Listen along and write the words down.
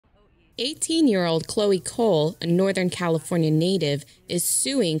18-year-old Chloe Cole, a Northern California native, is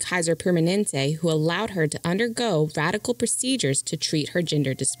suing Kaiser Permanente, who allowed her to undergo radical procedures to treat her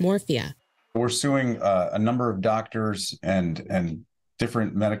gender dysmorphia. We're suing a number of doctors and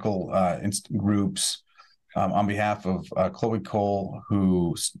different medical groups on behalf of Chloe Cole,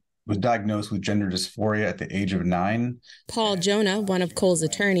 who was diagnosed with gender dysphoria at the age of 9. Paul Jonah, one of Cole's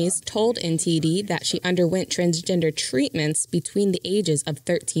attorneys, told NTD that she underwent transgender treatments between the ages of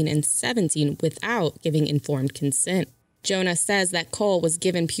 13 and 17 without giving informed consent. Jonah says that Cole was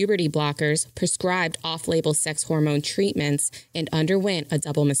given puberty blockers, prescribed off-label sex hormone treatments, and underwent a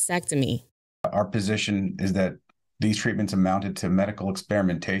double mastectomy. Our position is that these treatments amounted to medical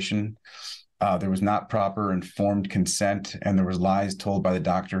experimentation. There was not proper informed consent, and there was lies told by the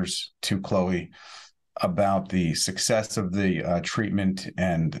doctors to Chloe about the success of the treatment,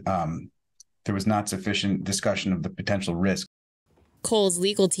 and there was not sufficient discussion of the potential risk. Cole's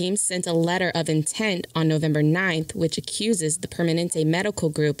legal team sent a letter of intent on November 9th, which accuses the Permanente Medical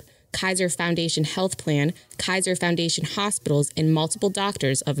Group, Kaiser Foundation Health Plan, Kaiser Foundation Hospitals, and multiple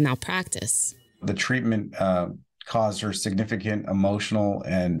doctors of malpractice. The treatment caused her significant emotional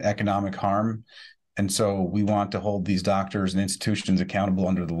and economic harm. And so we want to hold these doctors and institutions accountable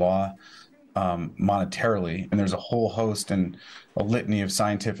under the law monetarily. And there's a whole host and a litany of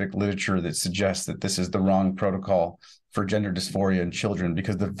scientific literature that suggests that this is the wrong protocol for gender dysphoria in children,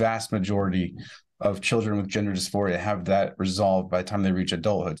 because the vast majority of children with gender dysphoria have that resolved by the time they reach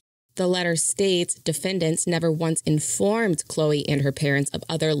adulthood. The letter states defendants never once informed Chloe and her parents of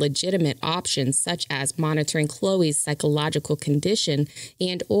other legitimate options, such as monitoring Chloe's psychological condition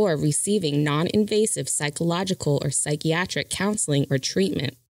and or receiving non-invasive psychological or psychiatric counseling or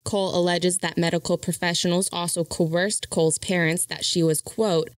treatment. Cole alleges that medical professionals also coerced Cole's parents that she was,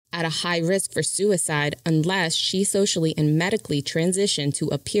 quote, at a high risk for suicide unless she socially and medically transitioned to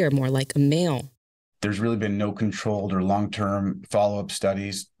appear more like a male. There's really been no controlled or long-term follow-up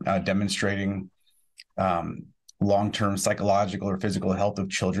studies demonstrating long-term psychological or physical health of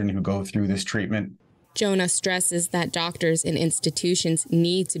children who go through this treatment. Jonah stresses that doctors and institutions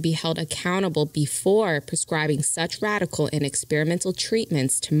need to be held accountable before prescribing such radical and experimental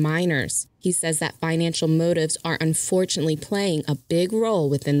treatments to minors. He says that financial motives are unfortunately playing a big role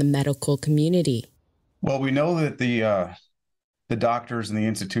within the medical community. Well, we know that the doctors and the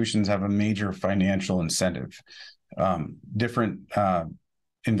institutions have a major financial incentive. Different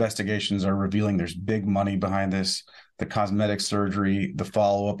investigations are revealing there's big money behind this, the cosmetic surgery, the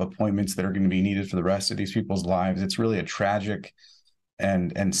follow-up appointments that are going to be needed for the rest of these people's lives. It's really a tragic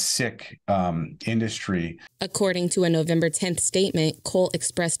and sick industry. According to a November 10th statement, Cole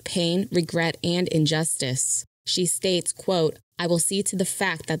expressed pain, regret, and injustice. She states, quote, I will see to the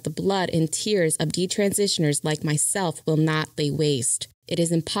fact that the blood and tears of detransitioners like myself will not lay waste. It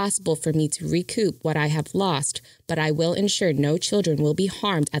is impossible for me to recoup what I have lost, but I will ensure no children will be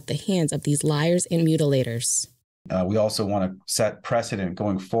harmed at the hands of these liars and mutilators. We also want to set precedent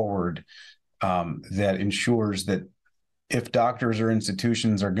going forward that ensures that if doctors or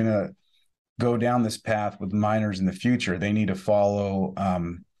institutions are going to go down this path with minors in the future, they need to follow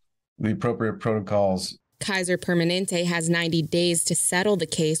the appropriate protocols. Kaiser Permanente has 90 days to settle the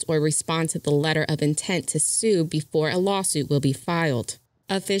case or respond to the letter of intent to sue before a lawsuit will be filed.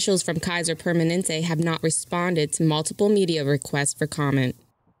 Officials from Kaiser Permanente have not responded to multiple media requests for comment.